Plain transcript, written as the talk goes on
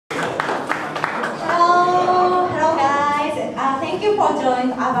you for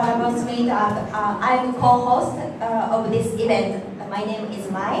joining AVA Meetup. I'm co-host of this event. My name is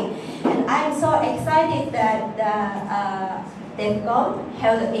Mai, and I'm so excited that the DevCon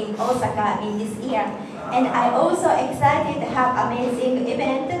held in Osaka in this year. And I'm also excited to have amazing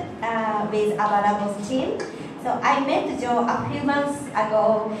event with AVA team. So I met Joe a few months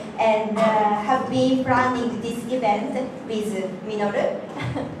ago and have been planning this event with Minoru.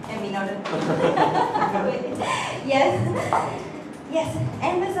 And Minoru. Yes.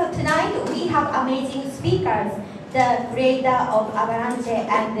 And so tonight we have amazing speakers. The creator of Avalanche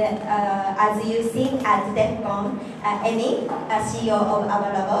and as you sing at DevCon, Emi, CEO of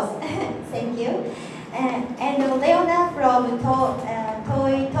Avalabos. Thank you. And Leona from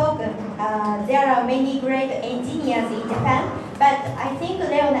Toy Token. There are many great engineers in Japan, but I think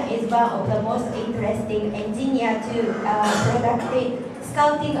Leona is one of the most interesting engineers to product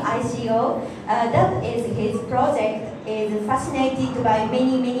scouting ICO. That is his project is fascinated by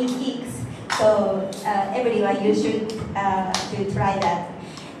many geeks. So everyone, you should to try that.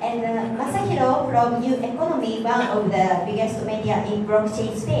 And Masahiro from New Economy, one of the biggest media in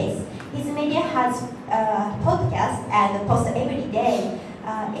blockchain space. His media has podcast and post every day.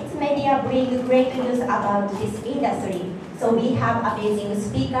 Its media bring great news about this industry. So we have amazing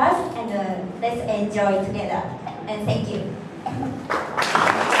speakers, and let's enjoy together. And thank you.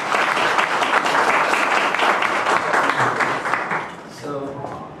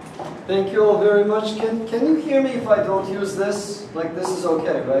 Thank you all very much. Can you hear me if I don't use this? Like this is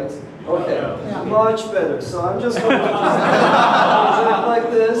okay, right? Okay, yeah. Much better. So I'm just going to project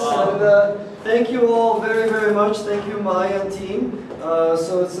like this. And thank you all very much. Thank you, Maya and team.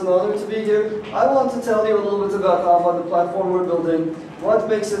 So it's an honor to be here. I want to tell you a little bit about AVA, the platform we're building. What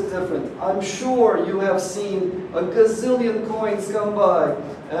makes it different? I'm sure you have seen a gazillion coins come by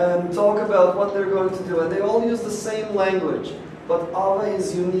and talk about what they're going to do, and they all use the same language. But AVA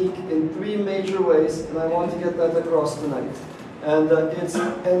is unique in 3 major ways, and I want to get that across tonight. And it's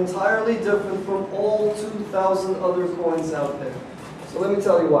entirely different from all 2,000 other coins out there. So let me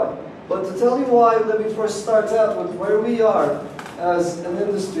tell you why. But to tell you why, let me first start out with where we are as an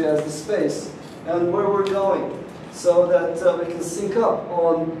industry, as the space, and where we're going, so that we can sync up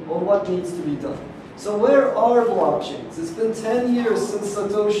on what needs to be done. So where are blockchains? It's been 10 years since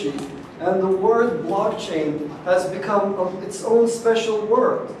Satoshi, and the word blockchain has become its own special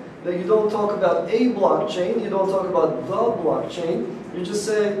word. That you don't talk about a blockchain, you don't talk about the blockchain. You just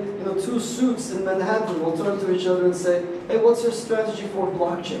say, you know, 2 suits in Manhattan will turn to each other and say, hey, what's your strategy for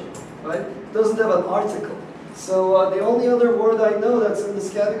blockchain? Right? It doesn't have an article. So the only other word I know that's in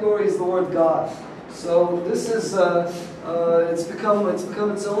this category is the word God. So this is, it's become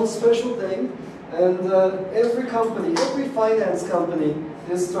its own special thing. And every company, every finance company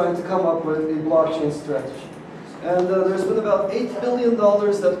is trying to come up with a blockchain strategy. And there's been about $8 billion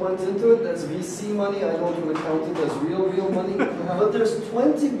that went into it. That's VC money. I don't really count it as real money. But there's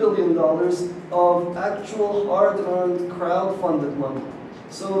 $20 billion of actual hard-earned, crowd-funded money.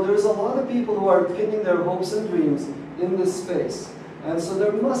 So there's a lot of people who are pinning their hopes and dreams in this space. And so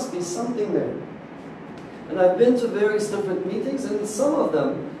there must be something there. And I've been to various different meetings, and in some of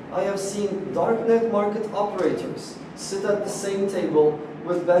them, I have seen darknet market operators sit at the same table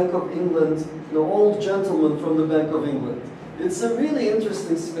with Bank of England, you know, old gentlemen from the Bank of England. It's a really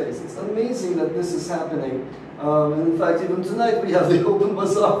interesting space. It's amazing that this is happening. And in fact, even tonight we have the Open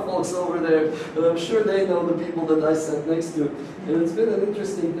Bazaar folks over there, and I'm sure they know the people that I sat next to. And it's been an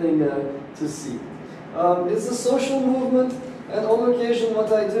interesting thing to see. It's a social movement, and on occasion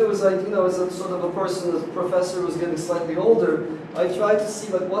what I do is as a sort of a person, as a professor who's getting slightly older, I try to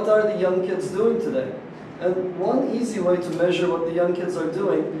see like what are the young kids doing today. And one easy way to measure what the young kids are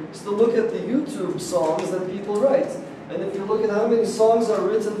doing is to look at the YouTube songs that people write. And if you look at how many songs are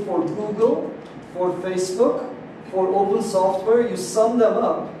written for Google, for Facebook, for open software, you sum them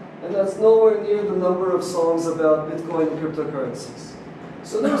up, and that's nowhere near the number of songs about Bitcoin and cryptocurrencies.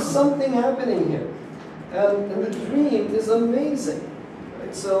 So there's something happening here. And the dream is amazing.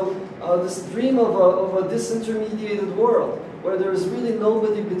 Right? So this dream of a disintermediated world, where there is really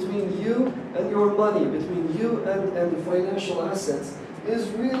nobody between you and your money, between you and financial assets, is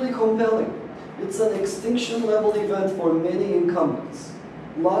really compelling. It's an extinction level event for many incumbents.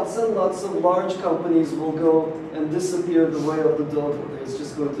 Lots and lots of large companies will go and disappear the way of the dodo.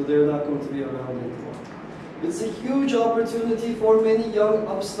 They're not going to be around anymore. It's a huge opportunity for many young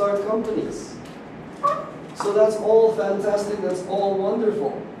upstart companies. So that's all fantastic, that's all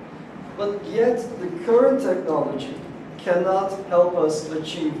wonderful. But yet the current technology cannot help us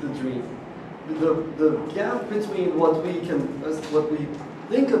achieve the dream. The gap between what we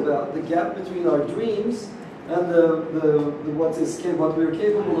think about, the gap between our dreams and what we're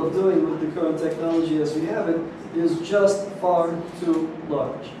capable of doing with the current technology as we have it is just far too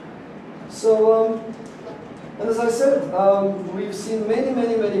large. So, and as I said, we've seen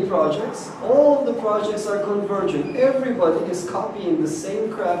many projects. All of the projects are converging. Everybody is copying the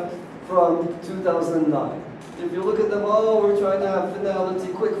same crap from 2009. If you look at them, oh, we're trying to have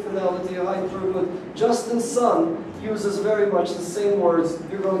finality, quick finality, high throughput. Justin Sun uses very much the same words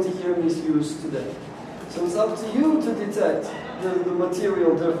you're going to hear me use today. So it's up to you to detect the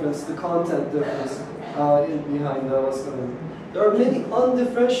material difference, the content difference behind what's going on. There are many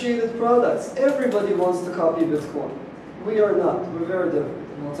undifferentiated products. Everybody wants to copy Bitcoin. We are not. We're very different,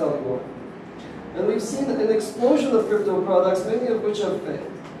 and I'll tell you why. And we've seen an explosion of crypto products, many of which have failed.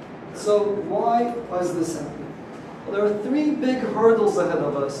 So why is this happening? Well, there are three big hurdles ahead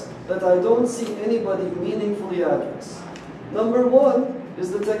of us that I don't see anybody meaningfully address. Number one is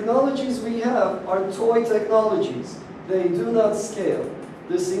the technologies we have are toy technologies. They do not scale.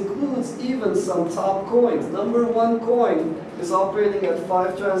 This includes even some top coins. Number one coin is operating at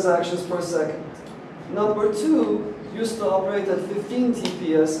 5 transactions per second. Number two used to operate at 15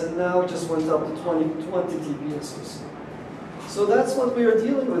 TPS and now just went up to 20 TPS or so. So that's what we are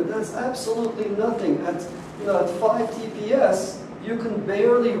dealing with. That's absolutely nothing. At 5 TPS, you can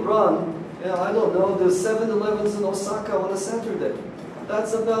barely run, I don't know, the 7-Elevens in Osaka on a Saturday.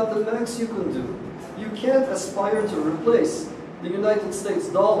 That's about the max you can do. You can't aspire to replace the United States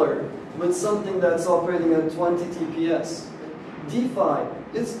dollar with something that's operating at 20 TPS. DeFi,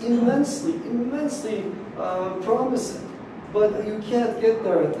 it's immensely promising, but you can't get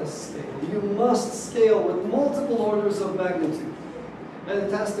there at this scale. You must scale with multiple orders of magnitude, and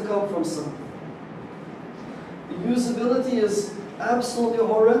it has to come from something. The usability is absolutely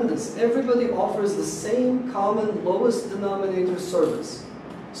horrendous. Everybody offers the same common lowest denominator service.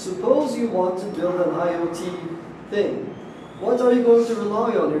 Suppose you want to build an IoT thing. What are you going to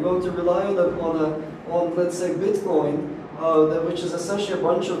rely on? You're going to rely on let's say, Bitcoin, which is essentially a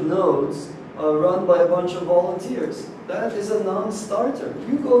bunch of nodes run by a bunch of volunteers. That is a non-starter.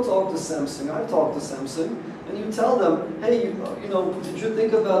 You go talk to Samsung. I've talked to Samsung, and you tell them, hey, did you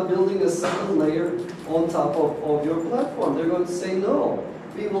think about building a second layer on top of your platform? They're going to say no.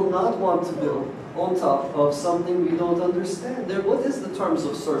 We will not want to build on top of something we don't understand. What is the terms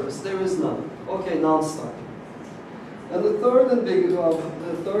of service? There is none. Okay, non-starter. And the third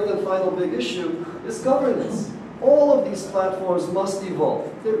and final big issue is governance. All of these platforms must evolve.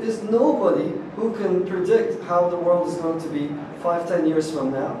 There is nobody who can predict how the world is going to be 5–10 years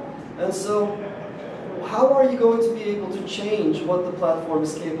from now. And so, how are you going to be able to change what the platform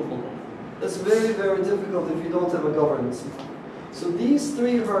is capable of? That's very difficult if you don't have a governance model. So these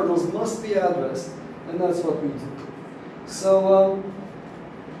three hurdles must be addressed, and that's what we do. So,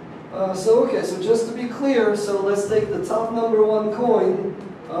 so just to be clear, so let's take the top number one coin.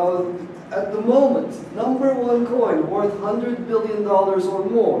 At the moment, number one coin worth $100 billion or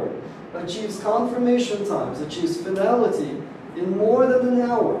more achieves confirmation times, achieves finality in more than an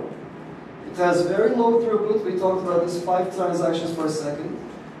hour. It has very low throughput. We talked about this, 5 transactions per second.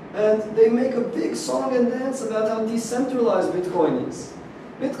 And they make a big song and dance about how decentralized Bitcoin is.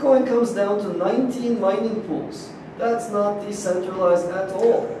 Bitcoin comes down to 19 mining pools. That's not decentralized at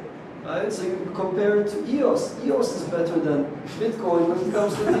all. Right? So you compare it to EOS. EOS is better than Bitcoin when it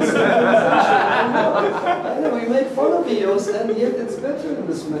comes to decentralization. I know we make fun of EOS, and yet it's better in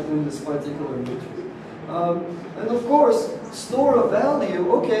this particular metric. And of course, store of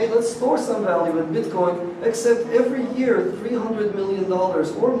value. Okay, let's store some value in Bitcoin, except every year $300 million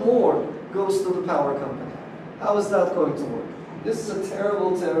or more goes to the power company. How is that going to work? This is a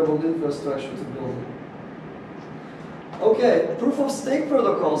terrible infrastructure to build. Okay, proof-of-stake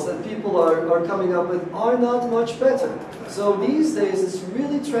protocols that people are coming up with are not much better. So these days it's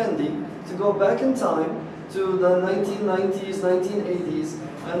really trendy to go back in time to the 1990s, 1980s,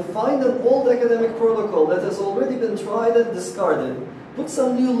 and find an old academic protocol that has already been tried and discarded, put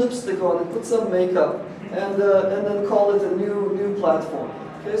some new lipstick on it, put some makeup, and then call it a new platform.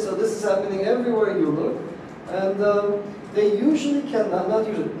 Okay, so this is happening everywhere you look, and they usually cannot, not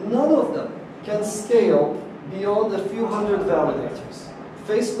usually, none of them can scale beyond a few hundred validators.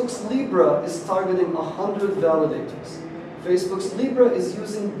 Facebook's Libra is targeting 100 validators. Facebook's Libra is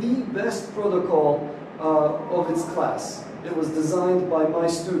using the best protocol of its class. It was designed by my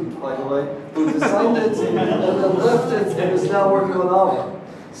student, by the way, who designed it and then left it and is now working on AVA.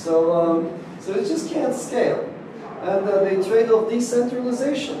 So it just can't scale. And they trade off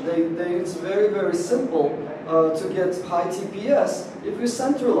decentralization. It's very simple to get high TPS if you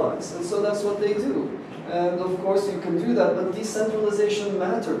centralize. And so that's what they do. And of course you can do that, but decentralization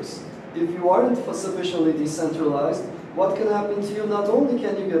matters. if you aren't sufficiently decentralized, what can happen to you? Not only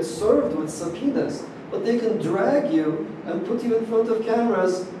can you get served with subpoenas, but they can drag you and put you in front of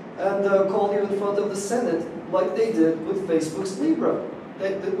cameras and call you in front of the Senate, like they did with Facebook's Libra.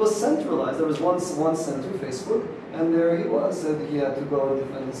 It was centralized. There was one sent to Facebook, and there he was, and he had to go and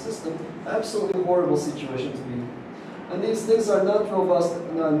defend the system. Absolutely horrible situation to be in. And these things are not robust,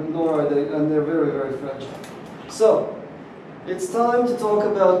 nor are they, and they're very, very fragile. So, it's time to talk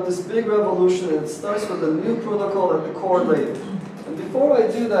about this big revolution, and it starts with a new protocol at the core layer. And before I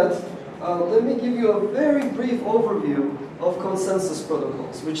do that, let me give you a very brief overview of consensus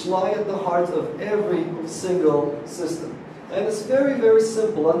protocols, which lie at the heart of every single system. And it's very, very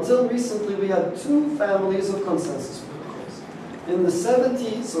simple. Until recently, we had two families of consensus protocols. In the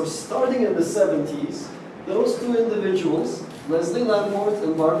 70s, or starting in the 70s, those two individuals, Leslie Lamort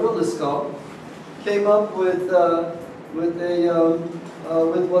and Barbara Liskov, came up with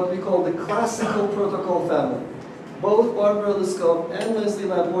what we call the classical protocol family. Both Barbara Liskov and Leslie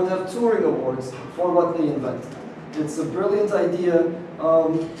Lamort have Turing Awards for what they invented. It's a brilliant idea.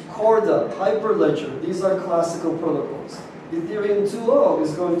 Corda, Hyperledger, these are classical protocols. Ethereum 2.0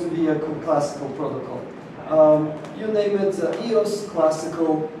 is going to be a classical protocol. You name it, EOS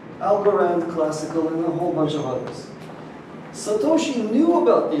classical, Algorand classical, and a whole bunch of others. Satoshi knew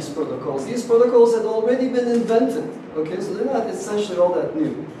about these protocols. These protocols had already been invented. Okay, so they're not essentially all that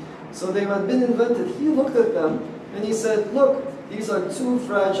new. So they had been invented. He looked at them and he said, look, these are too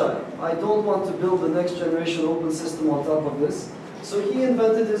fragile. I don't want to build the next generation open system on top of this. So he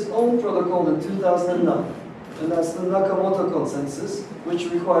invented his own protocol in 2009. And that's the Nakamoto consensus, which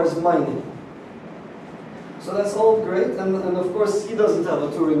requires mining. So that's all great, and of course he doesn't have a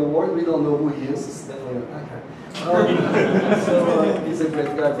Turing Award. We don't know who he is. It's definitely a hacker. He's a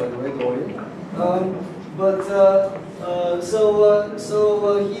great guy, by the way, Dorian.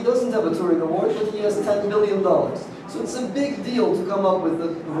 He doesn't have a Turing Award, but he has $10 billion. So it's a big deal to come up with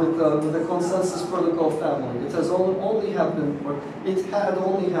a consensus protocol family. It has only happened, or it had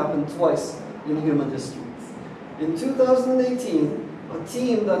only happened twice in human history. In 2018, a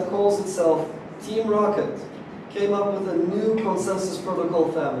team that calls itself Team Rocket came up with a new consensus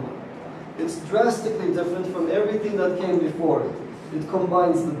protocol family. It's drastically different from everything that came before it. It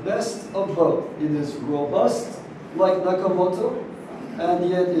combines the best of both. It is robust, like Nakamoto, and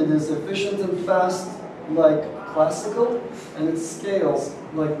yet it is efficient and fast, like classical, and it scales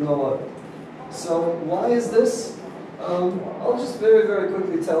like no other. So why is this? I'll just very, very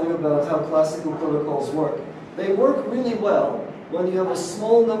quickly tell you about how classical protocols work. They work really well when you have a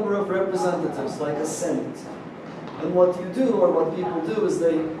small number of representatives, like a Senate. And what you do, or what people do, is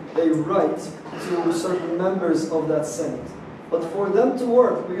they write to certain members of that Senate. But for them to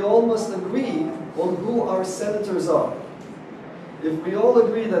work, we all must agree on who our senators are. If we all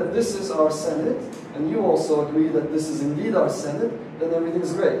agree that this is our Senate, and you also agree that this is indeed our Senate, then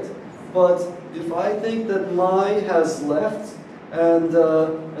everything's great. But if I think that Mai has left and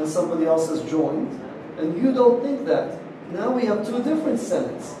somebody else has joined, and you don't think that, now we have two different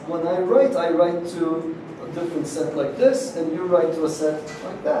Senates. When I write to a different set like this, and you write to a set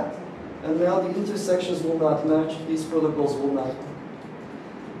like that. And now the intersections will not match, these protocols will not.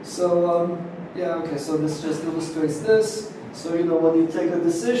 So, yeah, okay, so this just illustrates this. So, you know, when you take a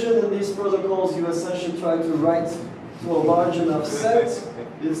decision in these protocols, you essentially try to write to a large enough set.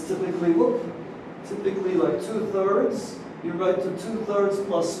 It's typically like 2/3. You write to 2/3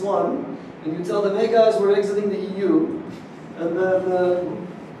 plus 1, and you tell them, hey guys, we're exiting the EU. And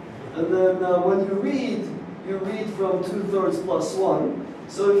then when you read from 2/3 plus 1.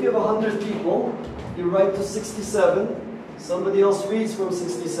 So if you have 100 people, you write to 67. Somebody else reads from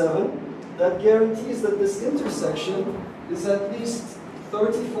 67. That guarantees that this intersection is at least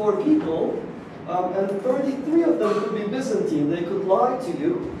 34 people, and 33 of them could be Byzantine. They could lie to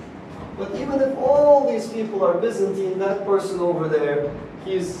you. But even if all these people are Byzantine, that person over there,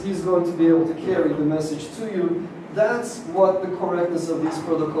 he's going to be able to carry the message to you. That's what the correctness of these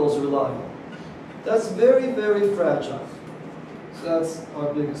protocols rely on. That's very, very fragile. So that's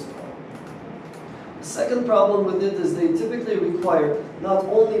our biggest problem. The second problem with it is they typically require, not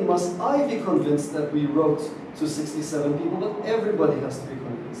only must I be convinced that we wrote to 67 people, but everybody has to be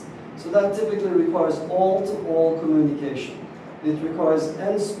convinced. So that typically requires all-to-all communication. It requires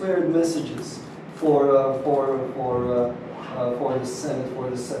n-squared messages for the Senate, for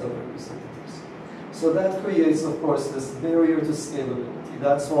the set of representatives. So that creates, of course, this barrier to scalability.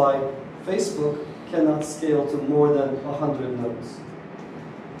 That's why Facebook cannot scale to more than 100 nodes.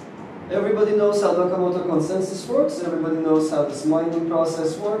 Everybody knows how Nakamoto consensus works. Everybody knows how this mining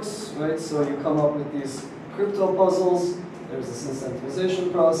process works, right? So you come up with these crypto puzzles, There's this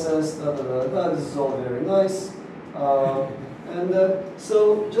incentivization process, this is all very nice.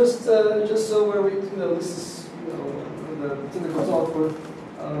 So just so where we, this is, the typical talk for,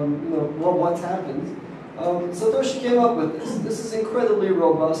 what happened. Satoshi came up with this. This is incredibly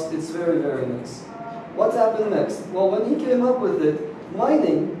robust. It's very, very nice. What happened next? Well, when he came up with it,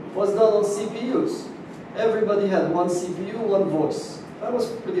 mining was done on CPUs. Everybody had one CPU, one voice. That was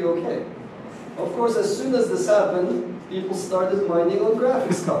pretty okay. Of course, as soon as this happened, people started mining on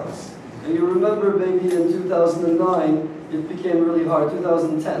graphics cards. And you remember maybe in 2009, it became really hard,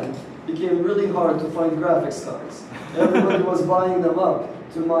 2010, became really hard to find graphics cards. Everybody was buying them up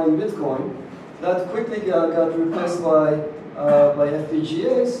to mine Bitcoin. That quickly got replaced by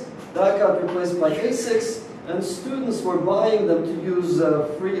FPGAs. That got replaced by ASICs, and students were buying them to use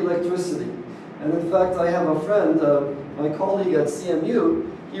free electricity. And in fact, I have a friend, my colleague at CMU,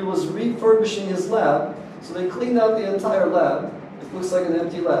 he was refurbishing his lab, so they cleaned out the entire lab. It looks like an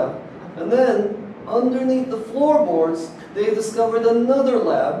empty lab. And then, underneath the floorboards, they discovered another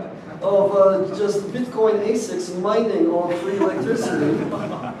lab of just Bitcoin ASICs mining on free electricity.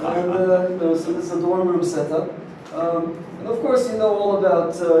 And so this is a dorm room setup. And of course, you know all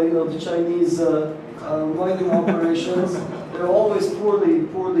about the Chinese mining operations. They're always poorly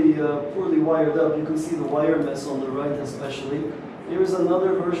wired up. You can see the wire mess on the right, especially. Here's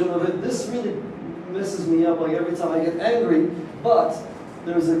another version of it. This really messes me up like every time I get angry, but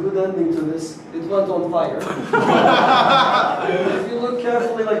there's a good ending to this. It went on fire. If you look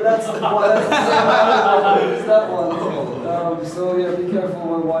carefully, like that's the one. It's that one. So yeah, be careful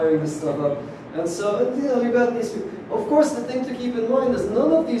when wiring this stuff up. And so, you got these people. Of course, the thing to keep in mind is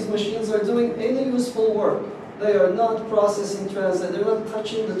none of these machines are doing any useful work. They are not processing transactions. They're not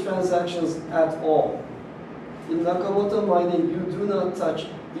touching the transactions at all. In Nakamoto mining, you do not touch,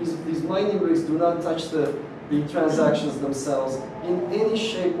 these mining rigs do not touch the transactions themselves in any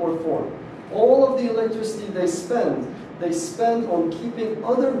shape or form. All of the electricity they spend on keeping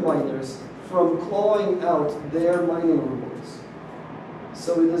other miners from clawing out their mining rewards.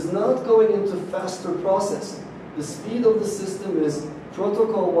 So it is not going into faster processing. The speed of the system is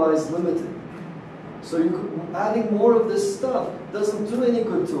protocol-wise limited. So adding more of this stuff doesn't do any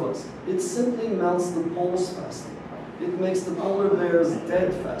good to us. It simply melts the poles faster. It makes the polar bears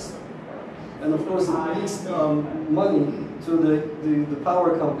dead faster. And of course, it leaks money to the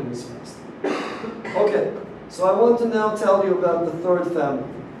power companies faster. Okay, so I want to now tell you about the third family.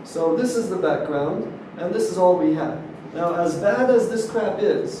 So this is the background, and this is all we had. Now, as bad as this crap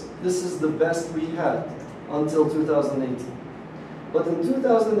is, this is the best we had until 2018. But in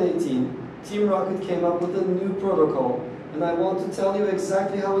 2018, Team Rocket came up with a new protocol, and I want to tell you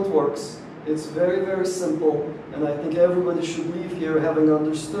exactly how it works. It's very, very simple, and I think everybody should leave here having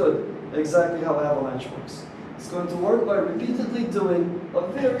understood exactly how Avalanche works. It's going to work by repeatedly doing a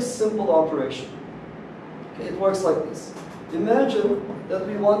very simple operation. Okay, it works like this. Imagine that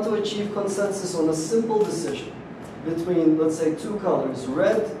we want to achieve consensus on a simple decision between, let's say, two colors,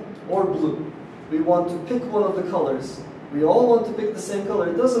 red or blue. We want to pick one of the colors. We all want to pick the same color.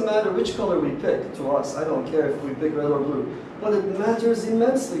 It doesn't matter which color we pick to us. I don't care if we pick red or blue. But it matters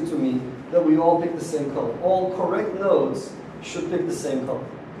immensely to me that we all pick the same color. All correct nodes should pick the same color.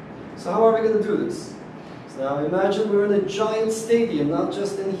 So how are we going to do this? So now imagine we're in a giant stadium, not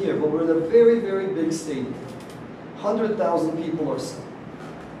just in here, but we're in a very, very big stadium. 100,000 people or so.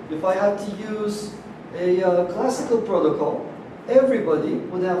 If I had to use a classical protocol, everybody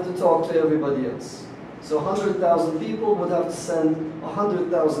would have to talk to everybody else. So 100,000 people would have to send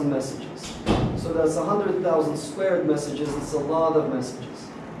 100,000 messages. So that's 100,000 squared messages. It's a lot of messages.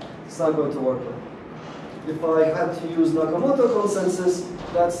 It's not going to work well. If I had to use Nakamoto consensus,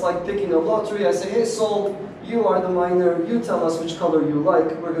 that's like picking a lottery. I say, hey Sol, you are the miner. You tell us which color you like.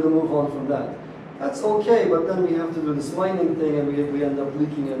 We're going to move on from that. That's okay, but then we have to do this mining thing and we end up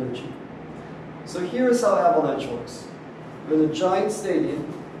leaking energy. So here's how Avalanche works. We're in a giant stadium.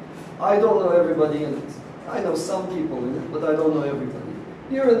 I don't know everybody in it. I know some people in it, but I don't know everybody.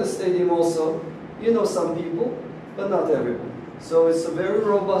 You're in the stadium also. You know some people, but not everybody. So it's very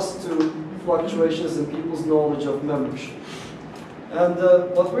robust to fluctuations in people's knowledge of membership. And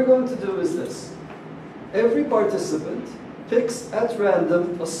what we're going to do is this. Every participant picks at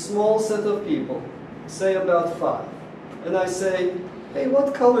random a small set of people, say about 5. And I say, hey,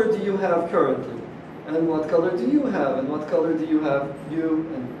 what color do you have currently? And what color do you have? And what color do you have? You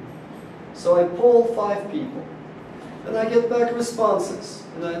and me. So I poll 5 people. And I get back responses.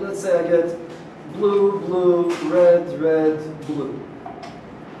 And let's say I get blue, blue, red, red, blue.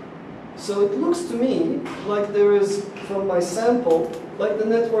 So it looks to me like there is, from my sample, like the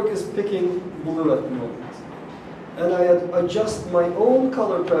network is picking blue at the moment. and I adjust my own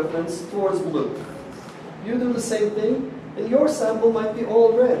color preference towards blue. You do the same thing, and your sample might be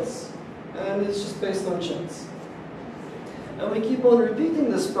all reds, and it's just based on chance. And we keep on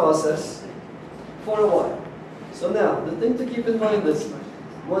repeating this process for a while. So now, the thing to keep in mind is,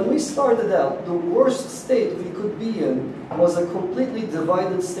 when we started out, the worst state we could be in was a completely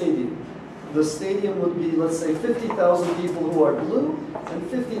divided stadium. The stadium would be, let's say, 50,000 people who are blue and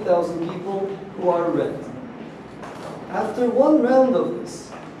 50,000 people who are red. After one round of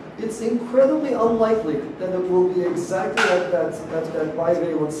this, it's incredibly unlikely that it will be exactly like that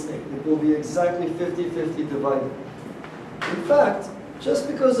bivalent state. It will be exactly 50-50 divided. In fact, just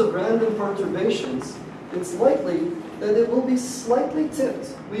because of random perturbations, it's likely that it will be slightly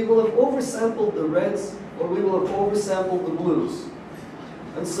tipped. We will have oversampled the reds, or we will have oversampled the blues.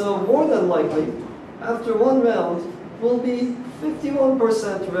 And so, more than likely, after one round, we'll be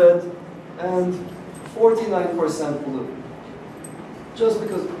 51% red and 49% blue. Just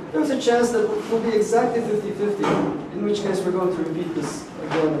because there's a chance that it will be exactly 50-50, in which case we're going to repeat this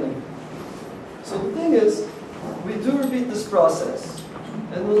again and again. So the thing is, we do repeat this process,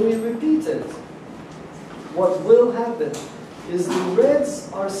 and when we repeat it, what will happen is the reds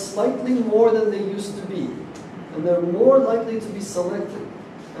are slightly more than they used to be, and they're more likely to be selected,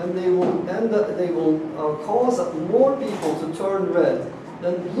 and they will cause more people to turn red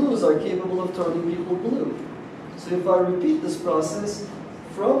than blues are capable of turning people blue. So if I repeat this process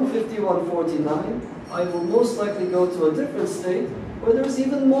from 51-49, I will most likely go to a different state where there's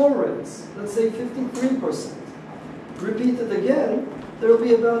even more reds, let's say 53%. Repeat it again, there will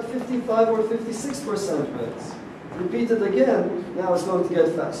be about 55 or 56% reds. Repeat it again, now it's going to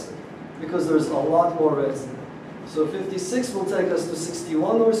get faster, because there's a lot more reds now. So 56 will take us to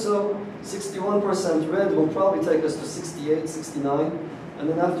 61 or so, 61% red will probably take us to 68, 69, and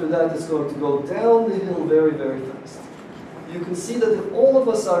then after that it's going to go down the hill very, very fast. You can see that if all of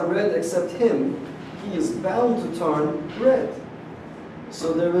us are red except him, he is bound to turn red.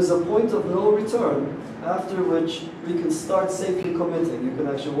 So there is a point of no return, after which we can start safely committing. You can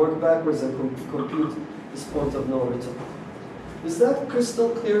actually work backwards and compute this point of no return. Is that crystal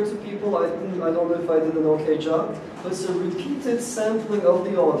clear to people? I don't know if I did an okay job. But it's a repeated sampling of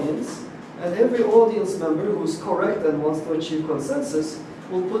the audience, and every audience member who's correct and wants to achieve consensus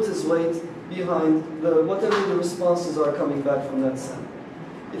will put his weight behind whatever the responses are coming back from that sample.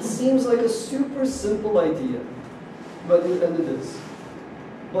 It seems like a super simple idea, and it is.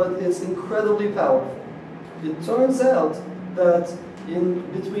 But it's incredibly powerful. It turns out that in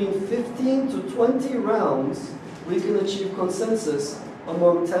between 15 to 20 rounds, we can achieve consensus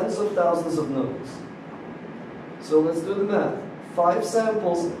among tens of thousands of nodes. So let's do the math. 5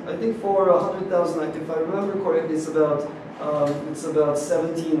 samples, I think for 100,000, if I remember correctly, it's about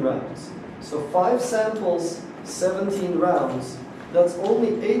 17 rounds. So 5 samples, 17 rounds, that's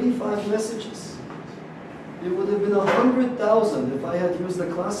only 85 messages. It would have been 100,000 if I had used the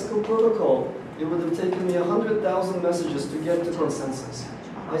classical protocol. It would have taken me 100,000 messages to get to consensus.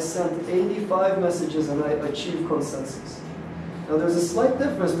 I sent 85 messages and I achieved consensus. Now there's a slight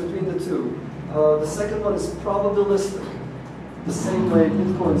difference between the two. The second one is probabilistic, the same way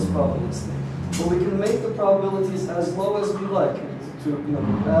Bitcoin is probabilistic. But we can make the probabilities as low as we like to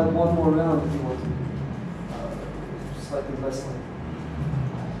add one more round if you want to. Slightly less like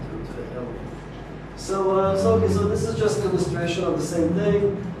to the L. So this is just an illustration of the same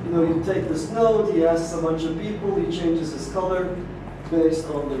thing. You take this node, he asks a bunch of people, he changes his color based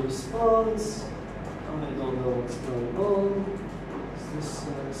on the response. I don't know what's going on. Is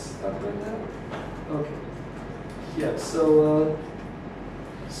this stuck right now? Okay. Yeah, so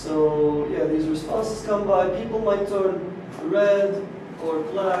yeah, these responses come by. People might turn red or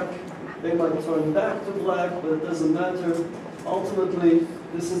black. They might turn back to black, but it doesn't matter. Ultimately,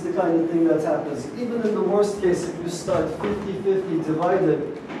 this is the kind of thing that happens. Even in the worst case, if you start 50-50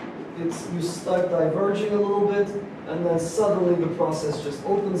 divided, you start diverging a little bit, and then suddenly the process just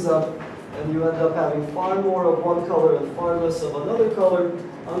opens up, and you end up having far more of one color and far less of another color,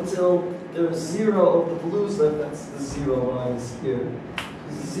 until there's 0 of the blues left. That's the 0 lines here.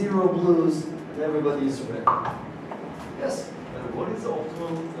 0 blues, and everybody's red. Yes? What is the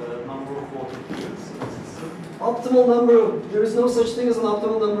optimal number of voting peers in the system? Optimal number of, there is no such thing as an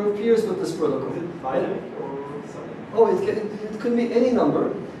optimal number of peers with this protocol. Is it binary or something? Oh, it could be any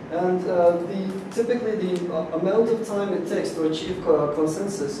number. And typically the amount of time it takes to achieve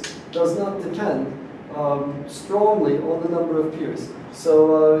consensus does not depend strongly on the number of peers.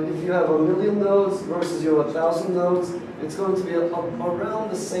 So if you have 1,000,000 nodes versus you have 1,000 nodes, it's going to be around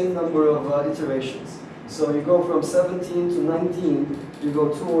the same number of iterations. So you go from 17 to 19, you go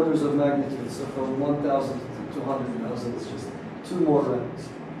 2 orders of magnitude, so from 1,000 to 200,000 is just 2 more rounds.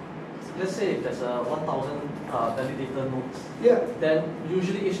 Let's say if there's a 1,000 validator nodes, Yeah. then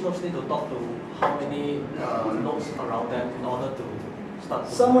usually each node needs to talk to how many nodes around them in order to start.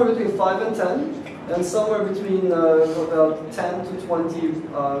 Somewhere between 5 and 10, and somewhere between about 10 to 20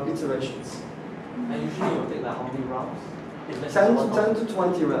 iterations. And usually it will take like how many rounds? If let's 10 say to 10 to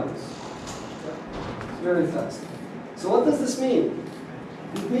 20 rounds. It's very fast. So what does this mean?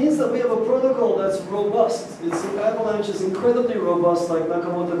 It means that we have a protocol that's robust. Its avalanche is incredibly robust, like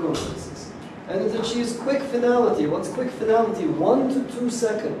Nakamoto consensus. And it achieves quick finality. What's quick finality? 1 to 2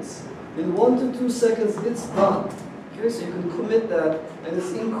 seconds. In 1 to 2 seconds, it's done. Okay, so you can commit that, and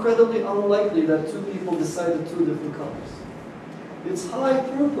it's incredibly unlikely that 2 people decided 2 different colors. It's high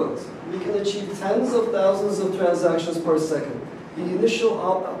throughput. We can achieve tens of thousands of transactions per second. The initial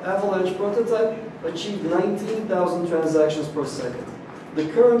avalanche prototype achieved 19,000 transactions per second. The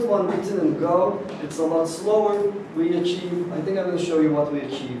current one written in Go, it's a lot slower. We achieve, I think I'm going to show you what we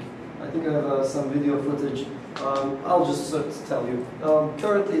achieved. I think I have some video footage. I'll just tell you.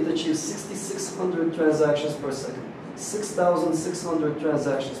 Currently it achieves 6,600 transactions per second. 6,600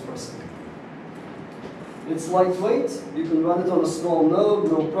 transactions per second. It's lightweight. You can run it on a small node,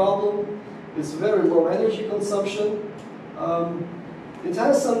 no problem. It's very low energy consumption. It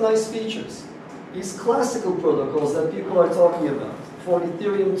has some nice features. These classical protocols that people are talking about for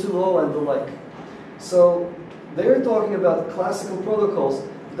Ethereum 2.0 and the like. So they're talking about classical protocols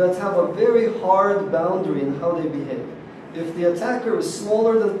that have a very hard boundary in how they behave. If the attacker is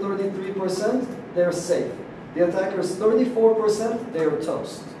smaller than 33%, they're safe. The attacker is 34%, they're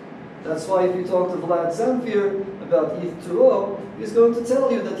toast. That's why if you talk to Vlad Zamfir about ETH 2.0, he's going to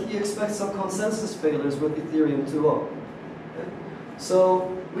tell you that he expects some consensus failures with Ethereum 2.0. Okay?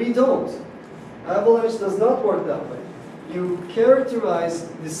 So we don't. Avalanche does not work that way. You characterize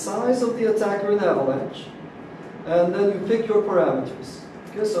the size of the attacker in Avalanche, and then you pick your parameters.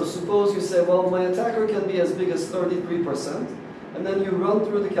 Okay, so suppose you say, well, my attacker can be as big as 33%, and then you run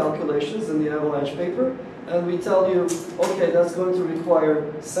through the calculations in the Avalanche paper, and we tell you, okay, that's going to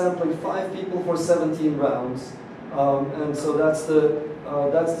require sampling 5 people for 17 rounds, and so that's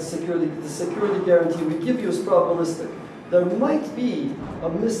the security guarantee we give you is probabilistic. There might be a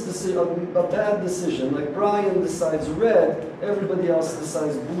bad decision, like Brian decides red, everybody else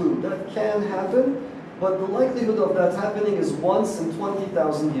decides blue. That can happen, but the likelihood of that happening is once in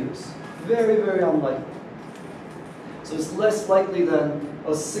 20,000 years. Very, very unlikely. So it's less likely than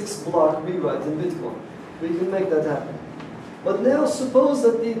a 6-block rewrite in Bitcoin. We can make that happen. But now suppose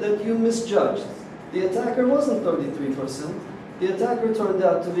that you misjudged. The attacker wasn't 33%. The attacker turned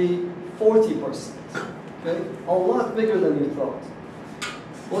out to be 40%. Okay? A lot bigger than you thought.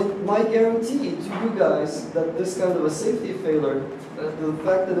 Well, my guarantee to you guys that this kind of a safety failure, the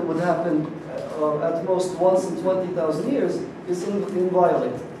fact that it would happen at most once in 20,000 years, is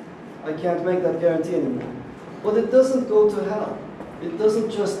inviolated. I can't make that guarantee anymore. But it doesn't go to hell. It doesn't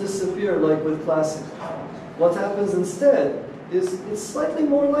just disappear like with Classic. What happens instead is it's slightly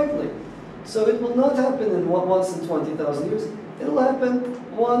more likely. So it will not happen once in 20,000 years. It'll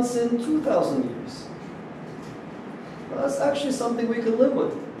happen once in 2,000 years. Well, that's actually something we can live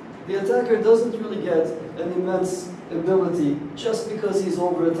with. The attacker doesn't really get an immense ability just because he's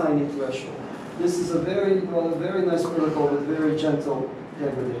over a tiny threshold. This is a very nice protocol with very gentle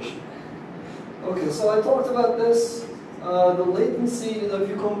degradation. Okay, so I talked about this. The latency, if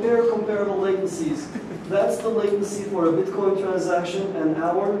you compare comparable latencies, that's the latency for a Bitcoin transaction an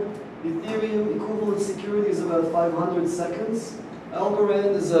hour. Ethereum equivalent security is about 500 seconds.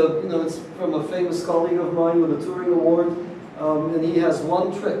 Algorand is it's from a famous colleague of mine with a Turing Award, and he has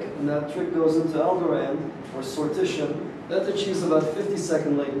one trick, and that trick goes into Algorand, or sortition, that achieves about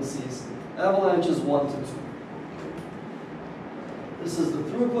 50-second latencies. Avalanche is 1 to 2. This is the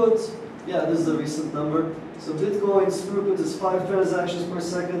throughput. Yeah, this is a recent number. So Bitcoin's throughput is 5 transactions per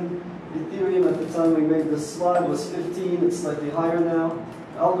second. Ethereum at the time we made this slide was 15. It's slightly higher now.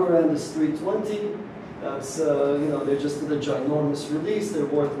 Algorand is 320. That's, they just did a ginormous release. They're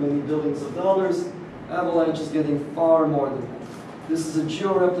worth many billions of dollars. Avalanche is getting far more than that. This is a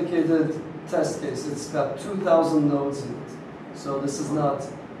geo-replicated test case. It's got 2,000 nodes in it. So this is not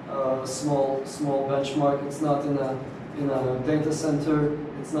a small benchmark. It's not in a data center.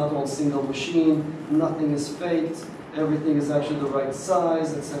 It's not on single machine. Nothing is faked. Everything is actually the right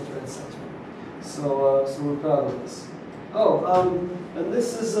size, etc., etc. So we're proud of this. Oh, and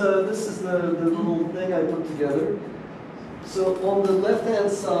this is the little thing I put together. So on the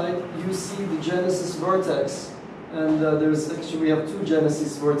left-hand side, you see the Genesis vertex, and we have 2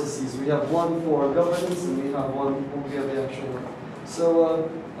 Genesis vertices. We have one for governance, and we have the actual one. So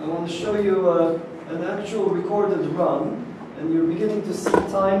I want to show you. an actual recorded run, and you're beginning to see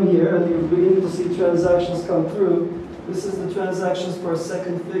time here, and you're beginning to see transactions come through. This is the transactions per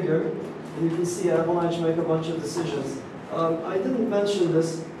second figure, and you can see Avalanche make a bunch of decisions. I didn't mention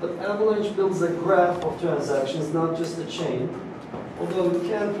this, but Avalanche builds a graph of transactions, not just a chain. Although it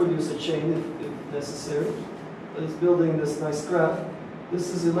can produce a chain if necessary. But it's building this nice graph.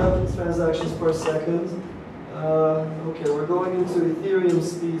 This is 11 transactions per second. Okay, we're going into Ethereum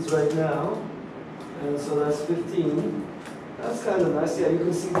speeds right now. And so that's 15. That's kind of nice. Yeah, you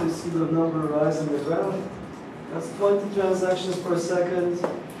can see the number rise in the graph. That's 20 transactions per second.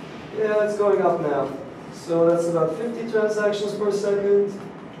 Yeah, it's going up now. So that's about 50 transactions per second.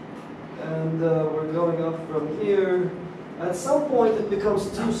 And we're going up from here. At some point it becomes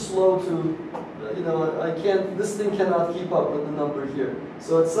too slow to, this thing cannot keep up with the number here.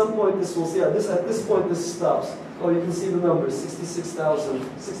 So at some point this will, at this point this stops. Oh, you can see the number,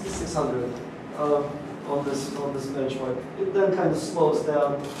 6,600 on this benchmark. It then kind of slows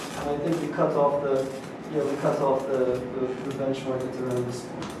down, and I think we cut off the benchmark at around this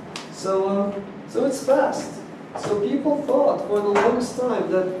point. So it's fast. So people thought for the longest time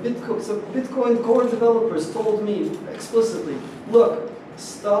that Bitcoin core developers told me explicitly, look,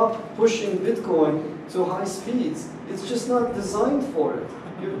 stop pushing Bitcoin to high speeds. It's just not designed for it.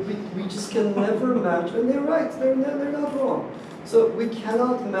 We just can never match, and they're right, they're not wrong. So we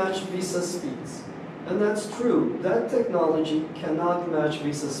cannot match Visa speeds. And that's true. That technology cannot match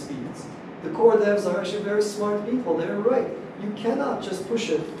Visa speeds. The core devs are actually very smart people. They're right. You cannot just push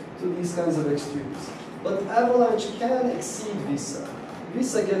it to these kinds of extremes. But Avalanche can exceed Visa.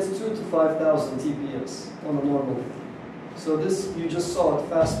 Visa gets 2,000 to 5,000 TPS on a normal day. So this, you just saw it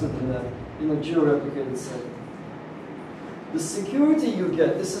faster than that in a geo-replicated setting. The security you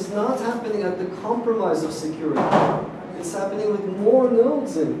get, this is not happening at the compromise of security. It's happening with more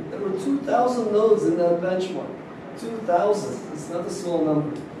nodes in it. There were 2,000 nodes in that benchmark. 2,000, it's not a small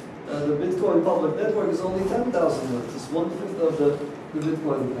number. The Bitcoin public network is only 10,000 nodes. It's 1/5 of the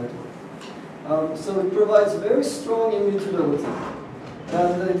Bitcoin network. So it provides very strong immutability,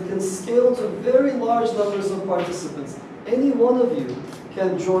 and it can scale to very large numbers of participants. Any one of you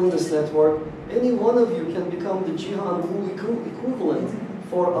can join this network. Any one of you can become the Jihan Wu equivalent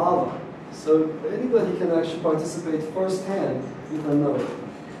for AVA. So anybody can actually participate firsthand if I know it.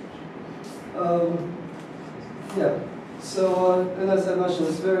 Yeah. So, and as I mentioned,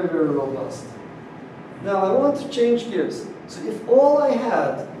 it's very, very robust. Now I want to change gears. So if all I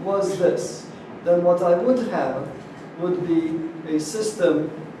had was this, then what I would have would be a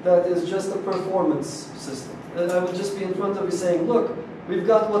system that is just a performance system. And I would just be in front of you saying, look, we've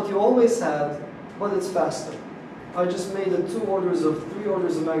got what you always had, but it's faster. I just made it 3 orders of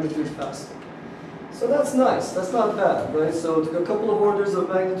magnitude faster. So that's nice, that's not bad, right? So a couple of orders of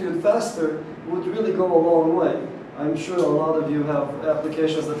magnitude faster would really go a long way. I'm sure a lot of you have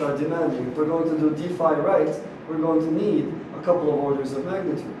applications that are demanding. If we're going to do DeFi right, we're going to need a couple of orders of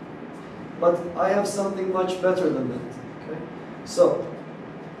magnitude. But I have something much better than that. Okay? So,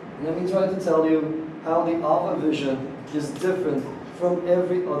 let me try to tell you how the AVA vision is different from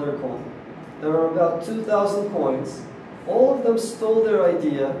every other coin. There are about 2,000 coins. All of them stole their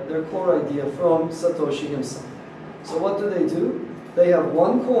idea, their core idea, from Satoshi himself. So what do? They have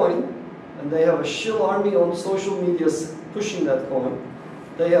one coin, and they have a shill army on social media pushing that coin.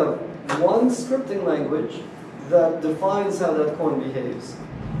 They have one scripting language that defines how that coin behaves.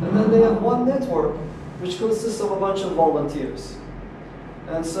 And then they have one network, which consists of a bunch of volunteers.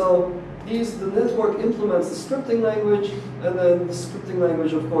 And so the network implements the scripting language, and then the scripting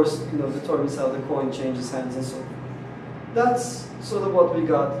language, of course, determines how the coin changes hands and so forth. That's sort of what we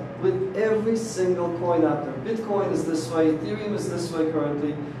got with every single coin out there. Bitcoin is this way, Ethereum is this way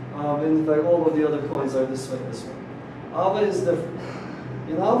currently, in fact all of the other coins are this way. AVA is different.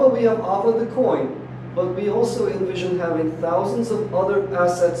 In AVA we have AVA the coin, but we also envision having thousands of other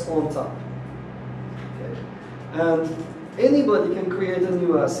assets on top. Okay? And anybody can create a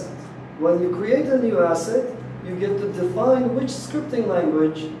new asset. When you create a new asset, you get to define which scripting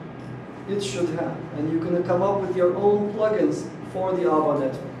language it should have. And you can come up with your own plugins for the AVA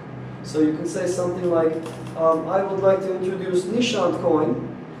network. So you can say something like, I would like to introduce Nishant coin.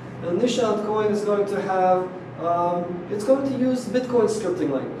 And Nishant coin is going to have, it's going to use Bitcoin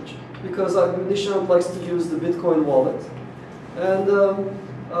scripting language, because Nishant likes to use the Bitcoin wallet. And,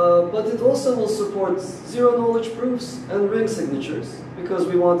 but it also will support zero-knowledge proofs and ring signatures, because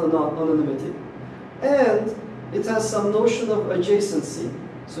we want anonymity. And it has some notion of adjacency.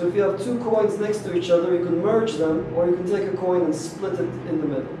 So if you have two coins next to each other, you can merge them, or you can take a coin and split it in the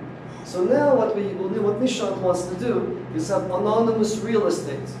middle. So now what Nishant wants to do is have anonymous real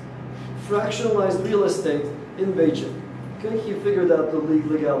estate, fractionalized real estate in Beijing. Okay, he figured out the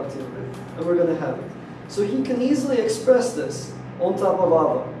legality of it, and we're going to have it. So he can easily express this on top of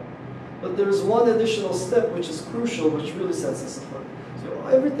AVA. But there's one additional step which is crucial, which really sets us apart. So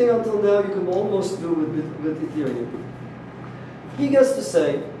everything until now you can almost do with Ethereum. He gets to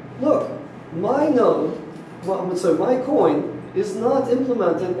say, look, my node, my coin is not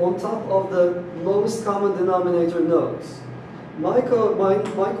implemented on top of the lowest common denominator nodes. My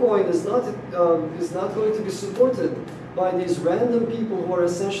coin is not going to be supported by these random people who are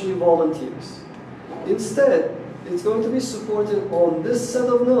essentially volunteers. Instead, it's going to be supported on this set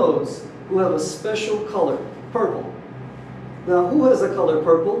of nodes who have a special color, purple. Now, who has a color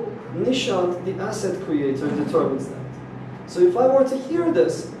purple? Nishant, the asset creator, determines that. So if I were to hear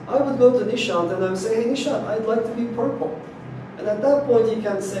this, I would go to Nishant and I would say, hey Nishant, I'd like to be purple. And at that point he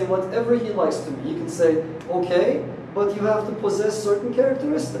can say whatever he likes to me. He can say, okay, but you have to possess certain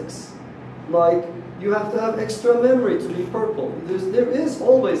characteristics. Like, you have to have extra memory to be purple. There is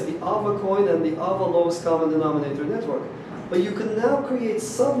always the AVA coin and the AVA lowest common denominator network. But you can now create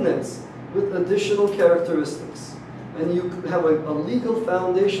subnets with additional characteristics. And you have a legal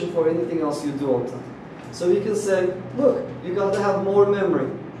foundation for anything else you do on top. So you can say, look, you got to have more memory.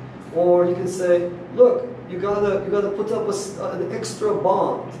 Or you can say, look, you gotta put up an extra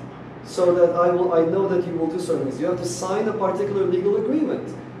bond so that I know that you will do certain things. You have to sign a particular legal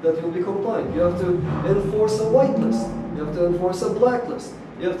agreement that you'll be compliant. You have to enforce a whitelist. You have to enforce a blacklist.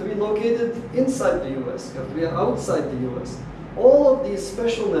 You have to be located inside the US. You have to be outside the US. All of these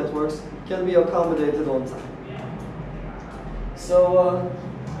special networks can be accommodated on time. So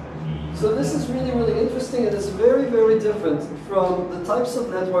this is really, really interesting, and it's very, very different from the types of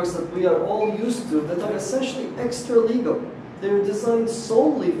networks that we are all used to that are essentially extra-legal. They're designed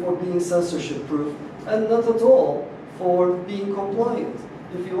solely for being censorship-proof and not at all for being compliant.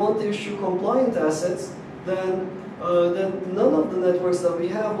 If you want to issue compliant assets, then none of the networks that we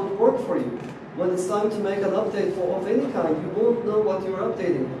have would work for you. When it's time to make an update of any kind, you won't know what you're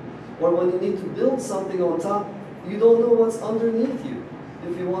updating on. Or when you need to build something on top, you don't know what's underneath you.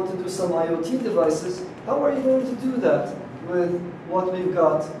 If you want to do some IoT devices, how are you going to do that with what we've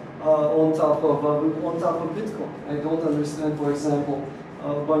got on top of Bitcoin? I don't understand, for example,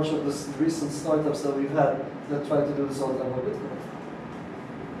 a bunch of the recent startups that we've had that try to do this on top of Bitcoin.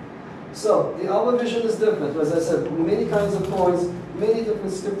 So the AVA vision is different. As I said, many kinds of coins, many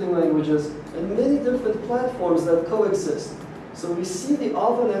different scripting languages, and many different platforms that coexist. So we see the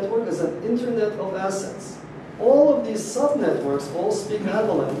AVA network as an internet of assets. All of these subnetworks all speak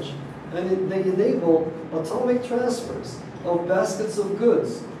Avalanche, and they enable atomic transfers of baskets of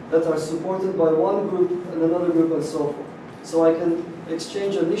goods that are supported by one group and another group and so forth. So I can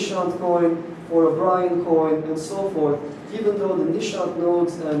exchange a Nishant coin for a Brian coin and so forth, even though the Nishant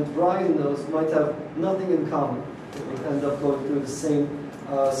nodes and Brian nodes might have nothing in common. They would end up going through the same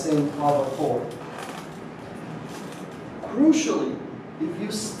AVA core. Crucially, if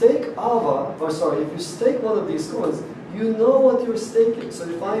you stake if you stake one of these coins, you know what you're staking. So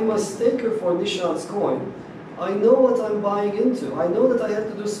if I'm a staker for Nishant's coin, I know what I'm buying into. I know that I have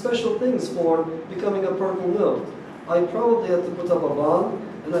to do special things for becoming a purple node. I probably have to put up a bond,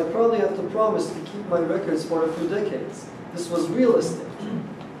 and I probably have to promise to keep my records for a few decades. This was real estate.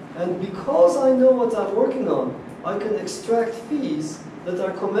 And because I know what I'm working on, I can extract fees that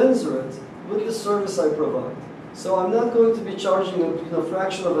are commensurate with the service I provide. So I'm not going to be charging a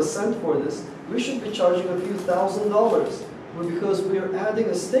fraction of a cent for this. We should be charging a few $1,000s, because we are adding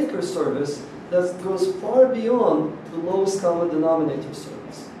a staker service that goes far beyond the lowest common denominator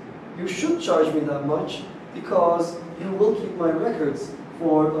service. You should charge me that much because you will keep my records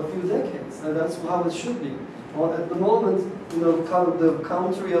for a few decades, and that's how it should be. At the moment, the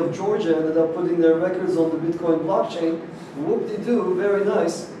country of Georgia ended up putting their records on the Bitcoin blockchain. Whoop-de-doo, very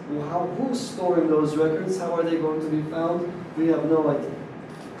nice. Who's storing those records? How are they going to be found? We have no idea.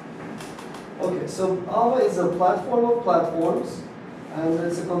 Okay, so AVA is a platform of platforms, and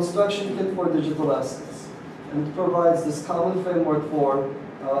it's a construction kit for digital assets. And it provides this common framework for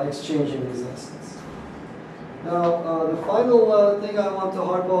exchanging these assets. Now, the final thing I want to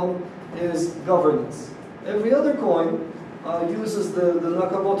harp on is governance. Every other coin uses the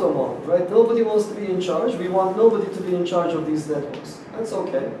Nakamoto model, right? Nobody wants to be in charge. We want nobody to be in charge of these networks. That's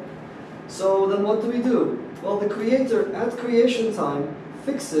okay. So then what do? Well, the creator, at creation time,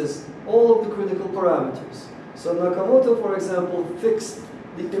 fixes all of the critical parameters. So Nakamoto, for example, fixed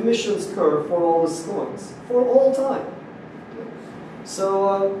the emissions curve for all the coins, for all time.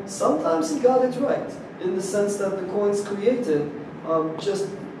 So sometimes he got it right, in the sense that the coins created just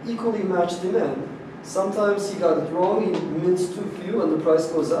equally match demand. Sometimes he got it wrong, he mints too few and the price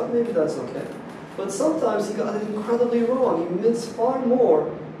goes up, maybe that's okay. But sometimes he got it incredibly wrong, he mints far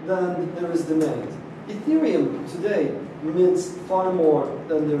more than there is demand. Ethereum today mints far more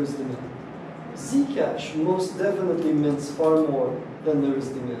than there is demand. Zcash most definitely mints far more than there is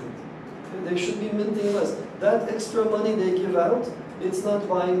demand. They should be minting less. That extra money they give out, it's not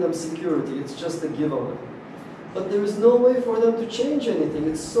buying them security, it's just a giveaway. But there is no way for them to change anything.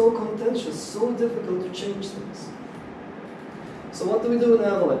 It's so contentious, so difficult to change things. So what do we do in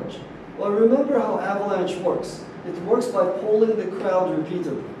Avalanche? Well, remember how Avalanche works. It works by polling the crowd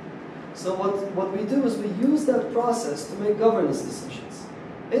repeatedly. So what we do is we use that process to make governance decisions.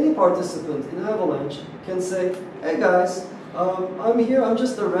 Any participant in Avalanche can say, hey guys, I'm here, I'm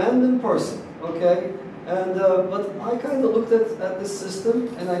just a random person, okay? And, but I kind of looked at this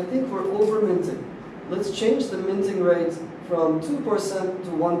system and I think we're over minting. Let's change the minting rate from 2% to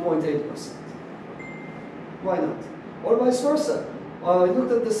 1.8%. Why not? Or vice versa. I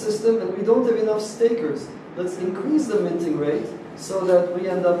looked at the system and we don't have enough stakers. Let's increase the minting rate so that we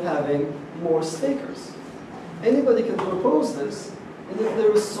end up having more stakers. Anybody can propose this, and if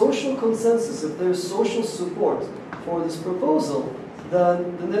there is social consensus, if there is social support for this proposal,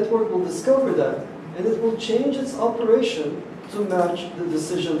 then the network will discover that, and it will change its operation to match the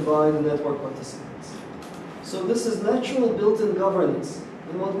decision by the network participants. So this is natural built-in governance.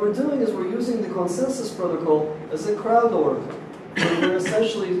 And what we're doing is we're using the consensus protocol as a crowd oracle. And we're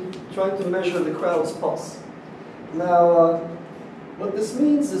essentially trying to measure the crowd's pulse. Now, what this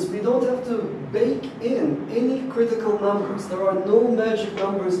means is we don't have to bake in any critical numbers. There are no magic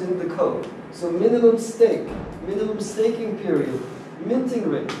numbers in the code. So minimum stake, minimum staking period, minting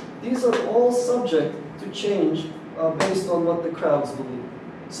rate, these are all subject to change based on what the crowds believe.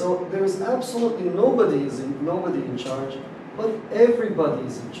 So there's absolutely nobody in charge, but everybody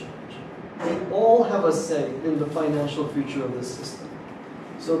is in charge. We all have a say in the financial future of this system.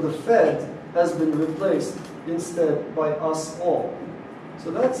 So the Fed has been replaced instead by us all. So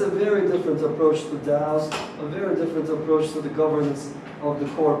that's a very different approach to DAOs, a very different approach to the governance of the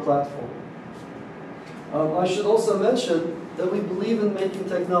core platform. I should also mention that we believe in making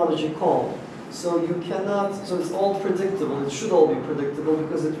technology calm. So you cannot, so it's all predictable, it should all be predictable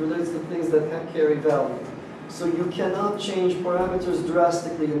because it relates to things that carry value. So you cannot change parameters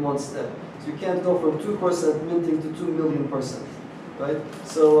drastically in one step. So you can't go from 2% minting to 2 million %, right?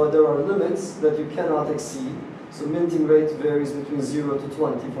 So there are limits that you cannot exceed. So minting rate varies between 0 to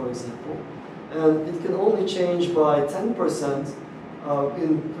 20, for example. And it can only change by 10%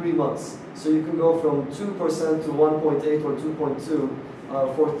 in 3 months. So you can go from 2% to 1.8 or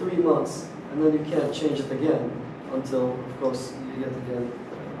 2.2 for 3 months. And then you can't change it again until, of course, you get again,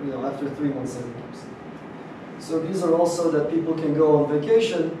 after 3 months anyways. So these are also that people can go on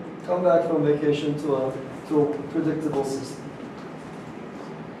vacation, come back from vacation to a predictable system.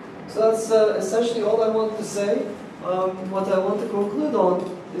 So that's essentially all I want to say. What I want to conclude on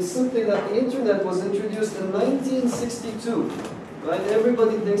is simply that the internet was introduced in 1962. Right?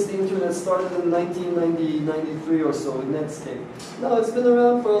 Everybody thinks the internet started in 1993 or so in Netscape. No, it's been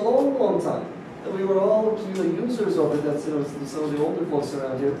around for a long, long time. And we were all users of it. That's some of the older folks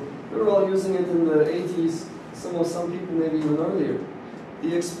around here. We were all using it in the 80s, some people maybe even earlier.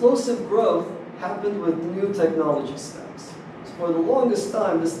 The explosive growth happened with new technology stacks. So for the longest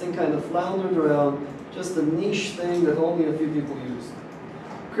time, this thing kind of floundered around, just a niche thing that only a few people used.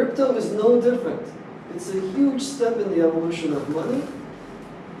 Crypto is no different. It's a huge step in the evolution of money,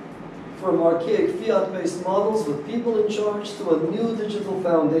 from archaic fiat-based models with people in charge to a new digital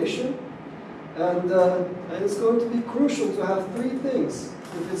foundation. And it's going to be crucial to have 3 things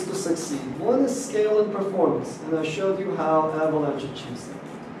if it's to succeed. One is scale and performance, and I showed you how Avalanche achieves that.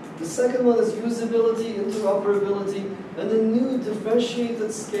 The second one is usability, interoperability, and a new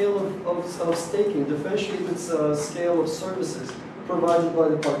differentiated scale of staking, differentiated scale of services provided by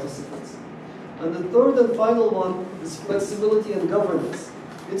the participants. And the third and final one is flexibility and governance.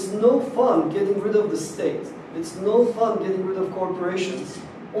 It's no fun getting rid of the state. It's no fun getting rid of corporations,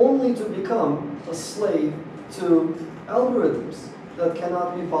 only to become a slave to algorithms that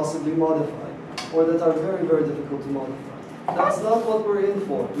cannot be possibly modified, or that are very, very difficult to modify. That's not what we're in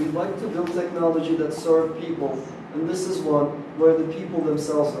for. We'd like to build technology that serves people, and this is one where the people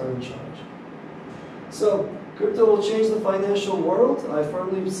themselves are in charge. So, crypto will change the financial world. I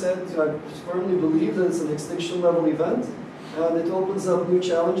firmly believe that it's an extinction level event, and it opens up new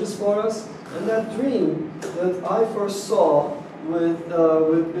challenges for us. And that dream that I first saw with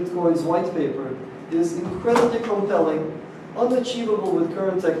Bitcoin's white paper is incredibly compelling, unachievable with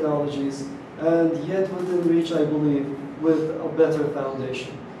current technologies, and yet within reach, I believe, with a better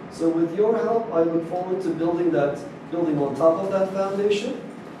foundation. So with your help, I look forward to building on top of that foundation.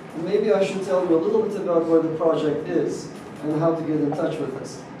 And maybe I should tell you a little bit about where the project is and how to get in touch with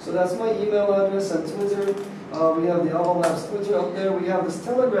us. So that's my email address and Twitter. We have the AVA Labs Twitter up there. We have this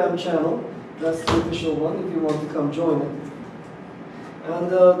Telegram channel. That's the official one if you want to come join it. And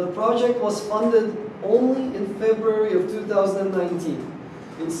the project was funded only in February of 2019.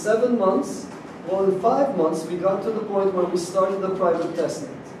 In 7 months, well, in 5 months, we got to the point where we started the private testnet.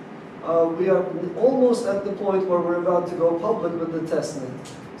 We are almost at the point where we're about to go public with the testnet.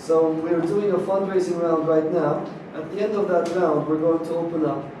 So we're doing a fundraising round right now. At the end of that round, we're going to open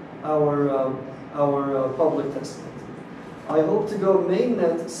up our public testnet. I hope to go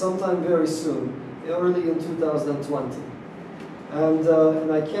mainnet sometime very soon, early in 2020.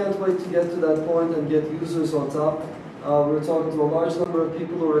 And I can't wait to get to that point and get users on top. We're talking to a large number of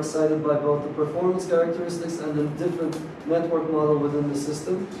people who are excited by both the performance characteristics and the different network model within the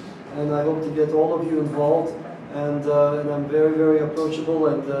system. And I hope to get all of you involved. And I'm very, very approachable.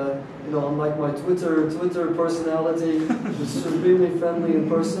 And you know, unlike my Twitter personality, who's supremely friendly in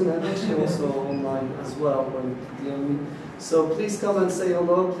person and actually also online as well when you know me. So please come and say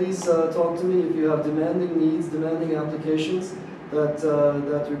hello. Please talk to me if you have demanding needs, demanding applications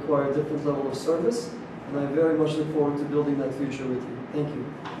that require a different level of service. And I very much look forward to building that future with you. Thank you.